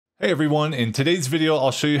Hey everyone, in today's video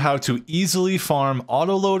I'll show you how to easily farm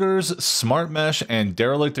autoloaders, smart mesh, and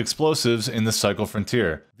derelict explosives in the Cycle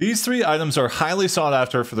Frontier. These three items are highly sought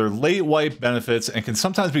after for their late wipe benefits and can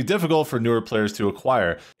sometimes be difficult for newer players to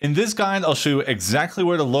acquire. In this guide I'll show you exactly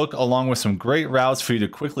where to look along with some great routes for you to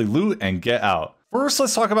quickly loot and get out. First,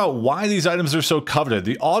 let's talk about why these items are so coveted.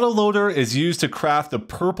 The autoloader is used to craft the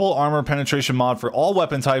purple armor penetration mod for all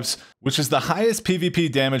weapon types, which is the highest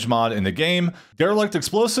PvP damage mod in the game. Derelict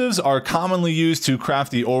explosives are commonly used to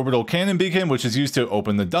craft the orbital cannon beacon, which is used to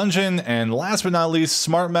open the dungeon. And last but not least,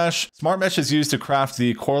 smart mesh. Smart mesh is used to craft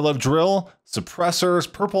the Korlev drill,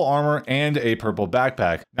 suppressors, purple armor, and a purple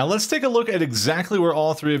backpack. Now let's take a look at exactly where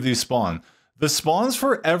all three of these spawn. The spawns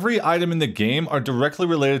for every item in the game are directly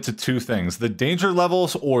related to two things: the danger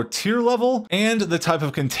levels or tier level and the type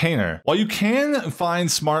of container. While you can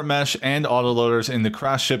find smart mesh and autoloaders in the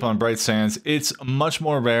crash ship on Bright Sands, it's much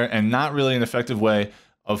more rare and not really an effective way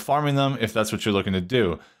of farming them if that's what you're looking to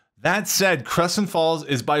do. That said, Crescent Falls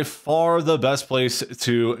is by far the best place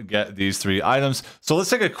to get these three items. So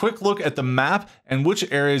let's take a quick look at the map and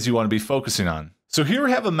which areas you want to be focusing on. So here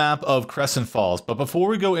we have a map of Crescent Falls, but before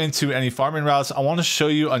we go into any farming routes, I want to show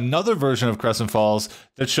you another version of Crescent Falls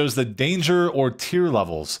that shows the danger or tier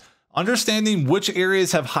levels. Understanding which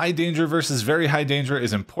areas have high danger versus very high danger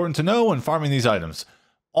is important to know when farming these items.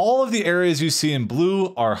 All of the areas you see in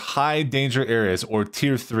blue are high danger areas or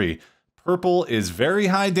tier 3. Purple is very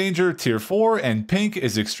high danger, tier 4, and pink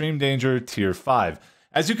is extreme danger, tier 5.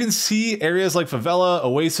 As you can see, areas like Favela,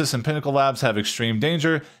 Oasis, and Pinnacle Labs have extreme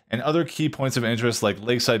danger, and other key points of interest like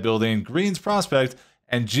Lakeside Building, Greens Prospect,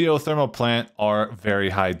 and Geothermal Plant are very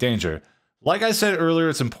high danger. Like I said earlier,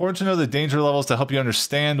 it's important to know the danger levels to help you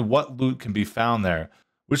understand what loot can be found there.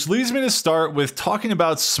 Which leads me to start with talking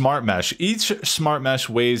about Smart Mesh. Each Smart Mesh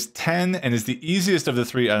weighs 10 and is the easiest of the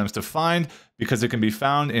three items to find because it can be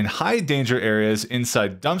found in high danger areas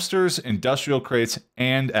inside dumpsters, industrial crates,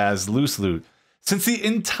 and as loose loot. Since the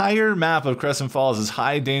entire map of Crescent Falls is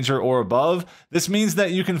high danger or above, this means that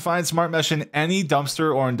you can find smart mesh in any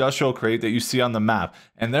dumpster or industrial crate that you see on the map,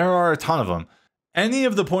 and there are a ton of them. Any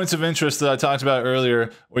of the points of interest that I talked about earlier,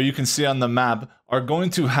 or you can see on the map, are going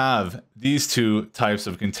to have these two types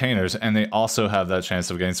of containers, and they also have that chance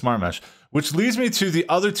of getting smart mesh. Which leads me to the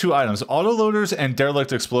other two items, autoloaders and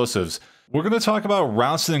derelict explosives. We're going to talk about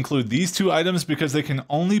routes that include these two items because they can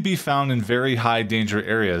only be found in very high danger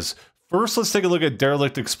areas. First, let's take a look at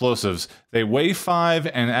derelict explosives. They weigh 5,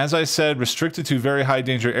 and as I said, restricted to very high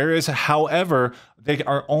danger areas. However, they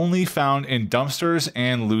are only found in dumpsters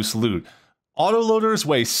and loose loot. Autoloaders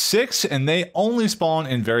weigh 6, and they only spawn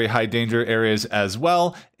in very high danger areas as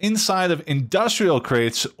well, inside of industrial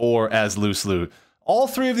crates or as loose loot. All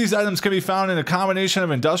three of these items can be found in a combination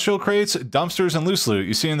of industrial crates, dumpsters, and loose loot.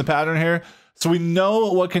 You see in the pattern here? So we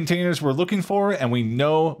know what containers we're looking for, and we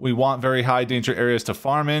know we want very high danger areas to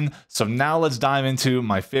farm in. So now let's dive into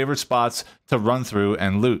my favorite spots to run through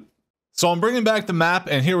and loot. So I'm bringing back the map,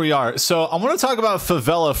 and here we are. So I want to talk about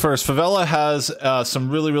Favela first. Favela has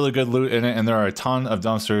some really good loot in it, and there are a ton of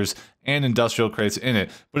dumpsters and industrial crates in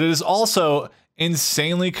it. But it is also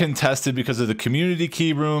insanely contested because of the community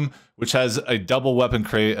key room, which has a double weapon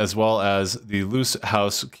crate, as well as the loose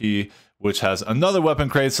house key, which has another weapon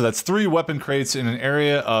crate. So that's 3 weapon crates in an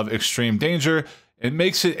area of extreme danger. It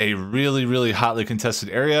makes it a really hotly contested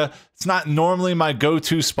area. It's not normally my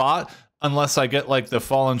go-to spot unless I get like the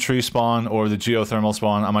fallen tree spawn or the geothermal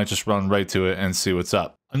spawn. I might just run right to it and see what's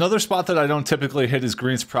up. Another spot that I don't typically hit is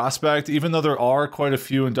Greens Prospect. Even though there are quite a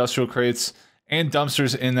few industrial crates and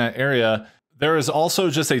dumpsters in that area, there is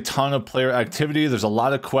also just a ton of player activity. There's a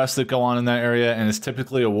lot of quests that go on in that area, and it's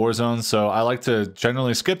typically a war zone, so I like to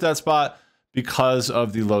generally skip that spot because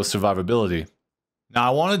of the low survivability. Now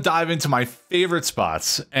I want to dive into my favorite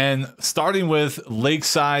spots, and starting with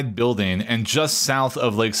Lakeside Building and just south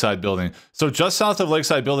of Lakeside Building. So just south of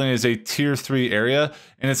Lakeside Building is a tier 3 area,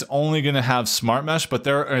 and it's only going to have smart mesh, but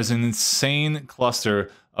there is an insane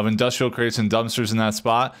cluster of industrial crates and dumpsters in that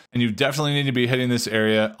spot, and you definitely need to be hitting this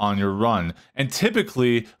area on your run. And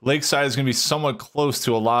typically Lakeside is going to be somewhat close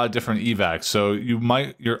to a lot of different evacs, so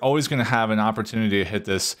you're always going to have an opportunity to hit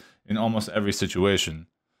this in almost every situation.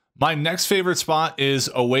 My next favorite spot is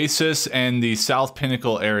Oasis and the South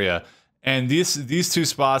Pinnacle area. And these two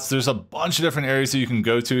spots, there's a bunch of different areas that you can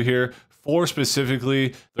go to here. 4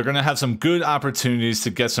 specifically, they're going to have some good opportunities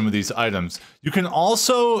to get some of these items. You can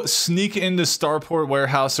also sneak into Starport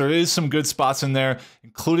Warehouse. There is some good spots in there,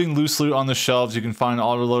 including loose loot on the shelves. You can find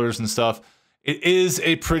autoloaders and stuff. It is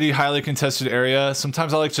a pretty highly contested area.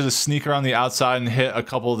 Sometimes I like to just sneak around the outside and hit a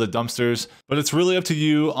couple of the dumpsters, but it's really up to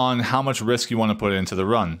you on how much risk you want to put into the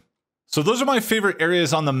run. So those are my favorite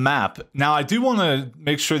areas on the map. Now I do want to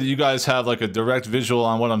make sure that you guys have like a direct visual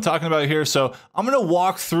on what I'm talking about here. So I'm going to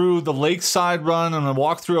walk through the lakeside run. I'm going to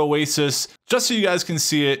walk through Oasis just so you guys can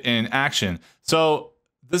see it in action. So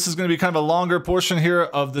this is going to be kind of a longer portion here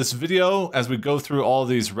of this video as we go through all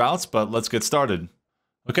these routes, but let's get started.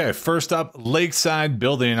 Okay, first up, lakeside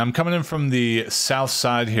building. I'm coming in from the south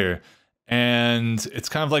side here. And it's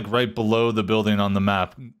kind of like right below the building on the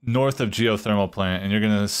map, north of geothermal plant. And you're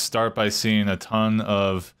going to start by seeing a ton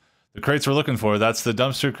of the crates we're looking for. That's the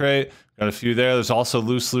dumpster crate. Got a few there. There's also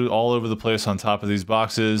loose loot all over the place on top of these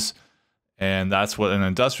boxes. And that's what an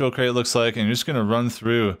industrial crate looks like. And you're just going to run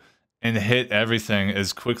through and hit everything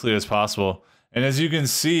as quickly as possible. And as you can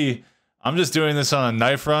see, I'm just doing this on a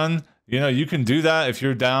knife run. You know, you can do that if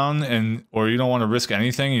you're down or you don't want to risk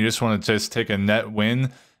anything. You just want to just take a net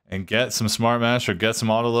win and get some smart mesh or get some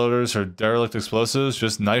autoloaders or derelict explosives.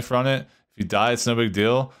 Just knife run it. If you die, it's no big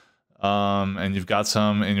deal. And you've got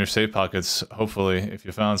some in your safe pockets, hopefully, if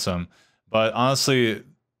you found some. But honestly,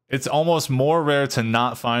 it's almost more rare to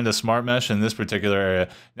not find a smart mesh in this particular area.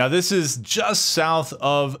 Now, this is just south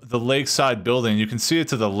of the lakeside building. You can see it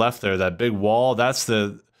to the left there, that big wall. That's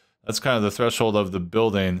kind of the threshold of the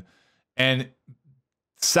building. And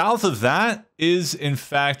south of that is, in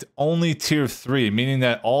fact, only tier 3, meaning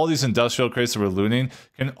that all these industrial crates that we're looting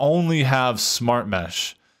can only have smart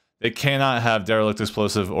mesh. They cannot have derelict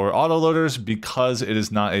explosive or autoloaders because it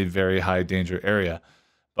is not a very high danger area.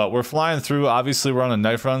 But we're flying through. Obviously, we're on a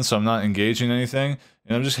knife run, so I'm not engaging anything.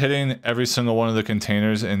 And I'm just hitting every single one of the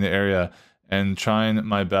containers in the area and trying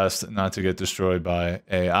my best not to get destroyed by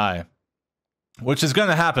AI. Which is going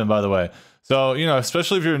to happen, by the way. So, you know,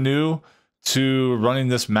 especially if you're new to running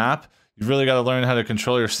this map, you've really got to learn how to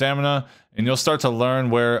control your stamina, and you'll start to learn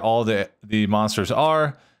where all the monsters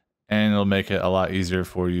are, and it'll make it a lot easier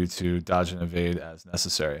for you to dodge and evade as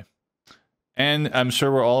necessary. And I'm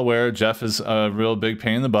sure we're all aware Jeff is a real big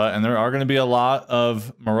pain in the butt, and there are going to be a lot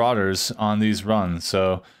of marauders on these runs,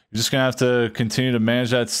 so you're just going to have to continue to manage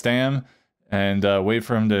that stam and wait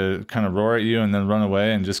for him to kind of roar at you and then run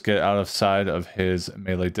away and just get out of sight of his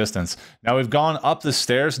melee distance. Now we've gone up the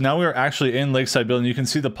stairs. Now we're actually in lakeside building. You can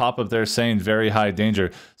see the pop-up there saying very high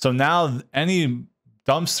danger. So now any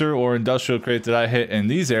dumpster or industrial crate that I hit in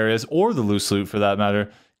these areas, or the loose loot for that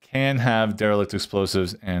matter, can have derelict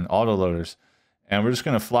explosives and autoloaders. And we're just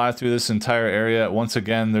going to fly through this entire area. Once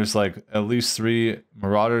again, there's like at least 3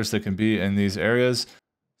 marauders that can be in these areas.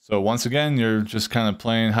 So once again, you're just kind of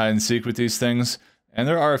playing hide and seek with these things. And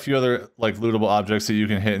there are a few other like lootable objects that you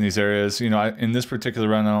can hit in these areas. You know, in this particular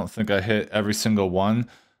run, I don't think I hit every single one.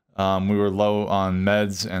 We were low on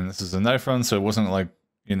meds, and this is a knife run, so it wasn't like,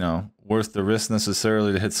 you know, worth the risk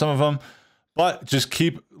necessarily to hit some of them. But just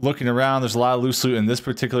keep looking around. There's a lot of loose loot in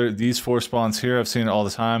these 4 spawns here. I've seen it all the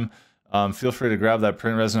time. Feel free to grab that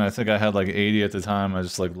print resin. I think I had like 80 at the time. I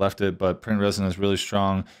just like left it, but print resin is really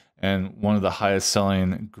strong and one of the highest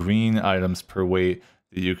selling green items per weight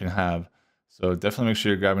that you can have. So definitely make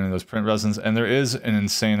sure you're grabbing those print resins. And there is an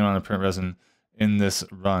insane amount of print resin in this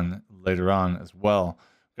run later on as well.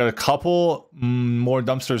 Got a couple more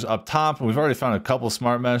dumpsters up top. We've already found a couple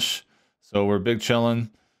smart mesh, so we're big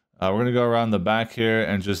chilling. We're gonna go around the back here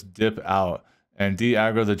and just dip out and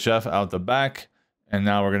de-aggro the Jeff out the back. And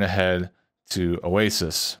now we're gonna head to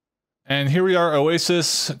Oasis. And here we are,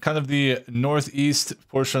 Oasis, kind of the northeast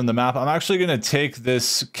portion of the map. I'm actually going to take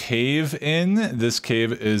this cave in. This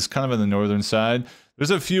cave is kind of on the northern side.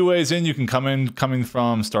 There's a few ways in. You can coming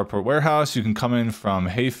from Starport Warehouse. You can come in from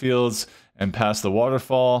Hayfields and past the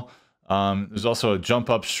waterfall. There's also a jump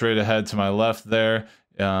up straight ahead to my left there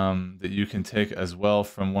that you can take as well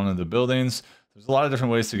from one of the buildings. There's a lot of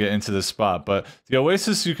different ways to get into this spot, but the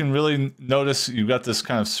Oasis, you can really notice you've got this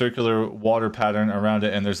kind of circular water pattern around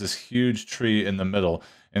it, and there's this huge tree in the middle.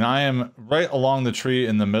 And I am right along the tree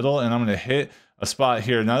in the middle, and I'm going to hit a spot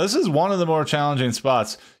here. Now, this is one of the more challenging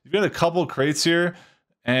spots. You've got a couple crates here,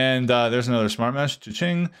 and there's another smart mesh,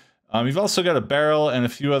 cha-ching. You've also got a barrel and a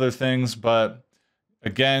few other things, but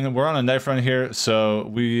again, we're on a knife run here, so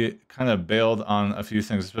we kind of bailed on a few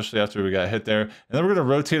things, especially after we got hit there. And then we're going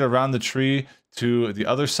to rotate around the tree to the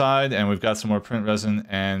other side, and we've got some more print resin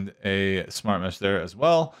and a smart mesh there as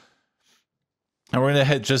well. And we're going to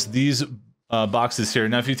hit just these boxes here.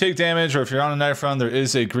 Now, if you take damage or if you're on a knife run, there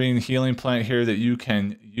is a green healing plant here that you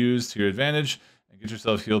can use to your advantage and get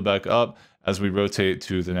yourself healed back up as we rotate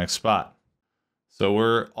to the next spot. So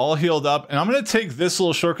we're all healed up, and I'm going to take this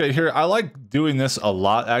little shortcut here. I like doing this a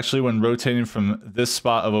lot, actually, when rotating from this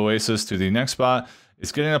spot of Oasis to the next spot.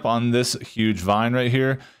 It's getting up on this huge vine right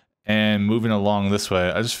here and moving along this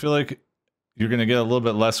way. I just feel like you're going to get a little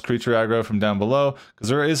bit less creature aggro from down below, because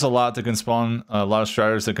there is a lot that can spawn, a lot of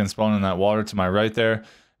striders that can spawn in that water to my right there.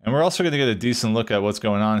 And we're also going to get a decent look at what's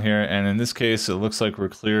going on here. And in this case, it looks like we're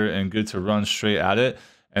clear and good to run straight at it.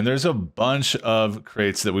 And there's a bunch of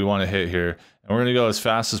crates that we want to hit here. And we're going to go as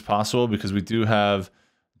fast as possible because we do have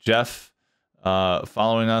Jeff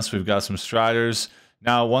following us. We've got some striders.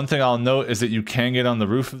 Now, one thing I'll note is that you can get on the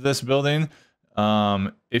roof of this building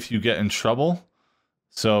if you get in trouble.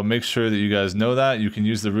 So make sure that you guys know that. You can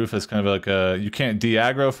use the roof as kind of like a, you can't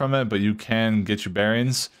de-aggro from it, but you can get your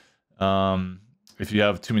bearings. If you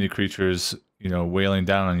have too many creatures, you know, wailing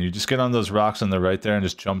down on you, just get on those rocks on the right there and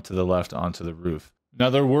just jump to the left onto the roof. Now,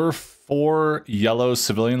 there were 4 yellow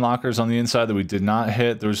civilian lockers on the inside that we did not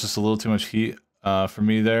hit. There was just a little too much heat for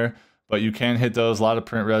me there, but you can hit those. A lot of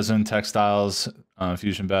print resin, textiles,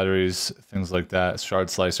 fusion batteries, things like that, shard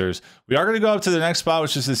slicers. We are going to go up to the next spot,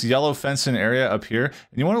 which is this yellow fenced-in area up here.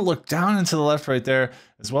 And you want to look down and to the left right there,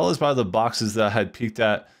 as well as by the boxes that I had peeked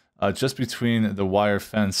at just between the wire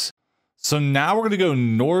fence. So now we're going to go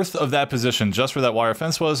north of that position, just where that wire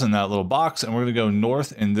fence was in that little box. And we're going to go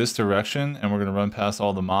north in this direction, and we're going to run past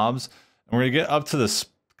all the mobs. And we're going to get up to this,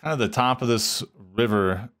 kind of the top of this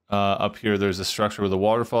river up here. There's a structure with a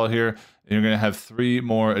waterfall here. And you're going to have 3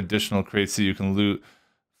 more additional crates that you can loot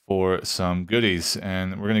for some goodies.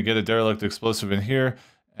 And we're going to get a derelict explosive in here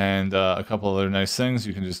and a couple other nice things.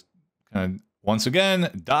 You can just kind of, once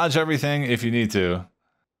again, dodge everything if you need to.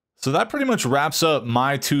 So that pretty much wraps up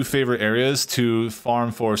my 2 favorite areas to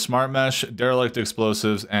farm for smart mesh, derelict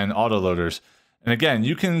explosives, and autoloaders. And again,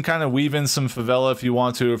 you can kind of weave in some favela if you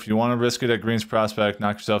want to risk it at Green's Prospect,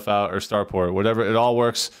 knock yourself out, or Starport, whatever, it all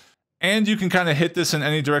works. And you can kind of hit this in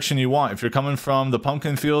any direction you want. If you're coming from the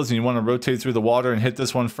pumpkin fields and you want to rotate through the water and hit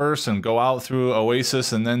this one first and go out through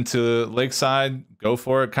Oasis and then to Lakeside, go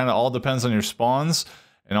for it. Kind of all depends on your spawns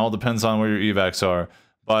and all depends on where your evacs are.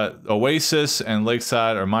 But Oasis and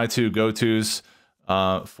Lakeside are my 2 go-tos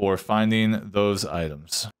for finding those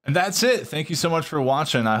items. And that's it. Thank you so much for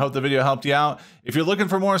watching. I hope the video helped you out. If you're looking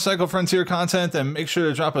for more Cycle Frontier content, then make sure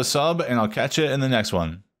to drop a sub and I'll catch you in the next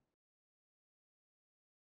one.